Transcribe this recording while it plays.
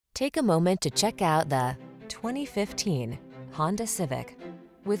Take a moment to check out the 2015 Honda Civic.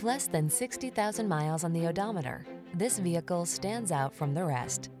 With less than 60,000 miles on the odometer, this vehicle stands out from the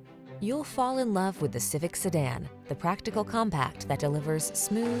rest. You'll fall in love with the Civic Sedan, the practical compact that delivers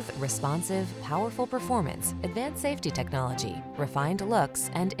smooth, responsive, powerful performance, advanced safety technology, refined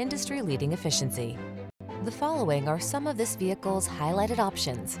looks, and industry-leading efficiency. The following are some of this vehicle's highlighted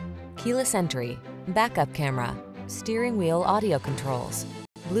options: keyless entry, backup camera, steering wheel audio controls,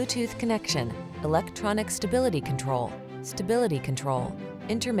 Bluetooth connection, electronic stability control,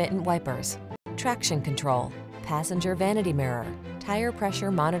 intermittent wipers, traction control, passenger vanity mirror, tire pressure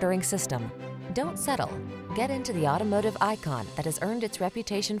monitoring system. Don't settle. Get into the automotive icon that has earned its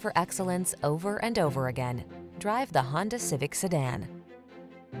reputation for excellence over and over again. Drive the Honda Civic Sedan.